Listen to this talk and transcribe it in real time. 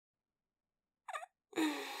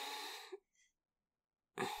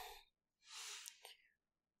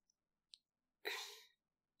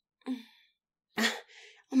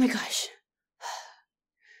my gosh.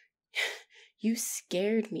 You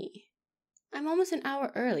scared me. I'm almost an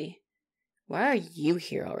hour early. Why are you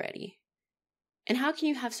here already? And how can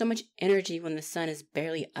you have so much energy when the sun is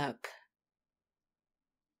barely up?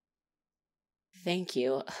 Thank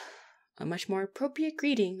you. A much more appropriate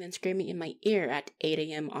greeting than screaming in my ear at 8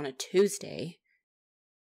 a.m. on a Tuesday.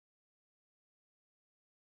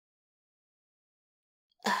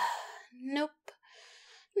 Nope.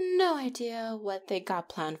 No idea what they got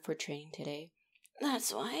planned for training today.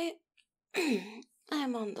 That's why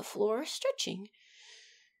I'm on the floor stretching.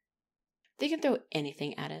 They can throw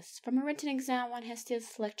anything at us, from a written exam on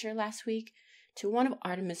Hestia's lecture last week to one of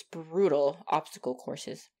Artemis' brutal obstacle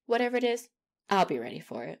courses. Whatever it is, I'll be ready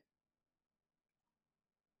for it.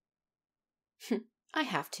 I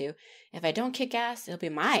have to. If I don't kick ass, it'll be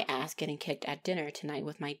my ass getting kicked at dinner tonight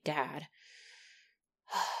with my dad.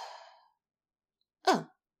 Oh,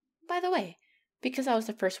 by the way, because I was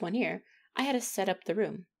the first one here, I had to set up the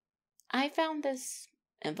room. I found this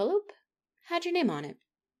envelope. Had your name on it.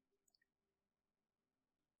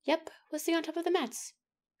 Yep, was sitting on top of the mats.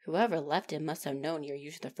 Whoever left it must have known you're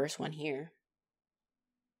usually the first one here.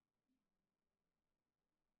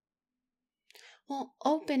 Well,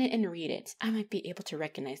 open it and read it. I might be able to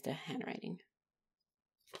recognize the handwriting.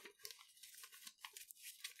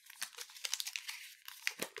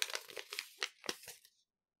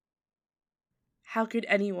 How could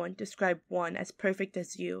anyone describe one as perfect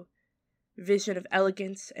as you? Vision of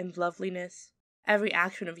elegance and loveliness. Every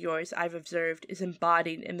action of yours I've observed is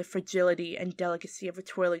embodied in the fragility and delicacy of a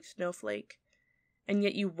twirling snowflake, and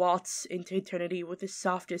yet you waltz into eternity with the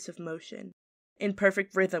softest of motion, in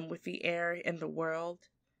perfect rhythm with the air and the world.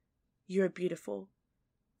 You are beautiful.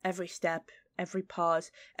 Every step, every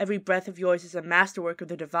pause, every breath of yours is a masterwork of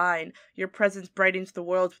the divine. Your presence brightens the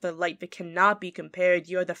world with a light that cannot be compared.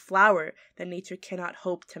 You are the flower that nature cannot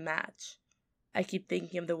hope to match. I keep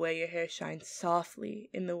thinking of the way your hair shines softly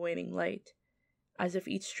in the waning light, as if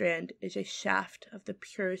each strand is a shaft of the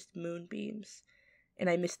purest moonbeams, and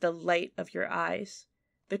I miss the light of your eyes.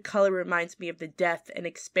 The color reminds me of the depth and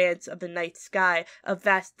expanse of the night sky, a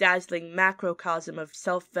vast dazzling macrocosm of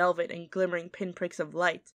self-velvet and glimmering pinpricks of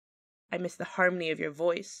light. I miss the harmony of your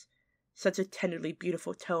voice. Such a tenderly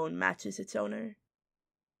beautiful tone matches its owner.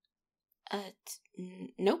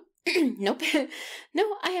 Nope. Nope.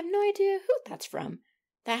 No, I have no idea who that's from.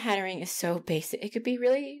 That handwriting is so basic, it could be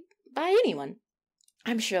really by anyone.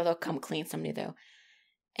 I'm sure they'll come clean someday, though.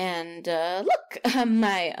 And, look,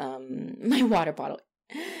 my water bottle.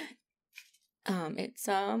 It's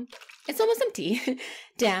almost empty.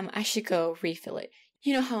 Damn, I should go refill it.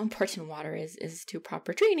 You know how important water is to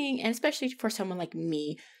proper training, and especially for someone like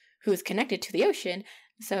me, who's connected to the ocean.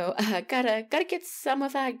 So, gotta get some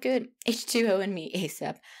of that good H2O in me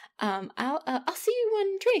ASAP. I'll see you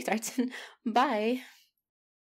when training starts. Bye.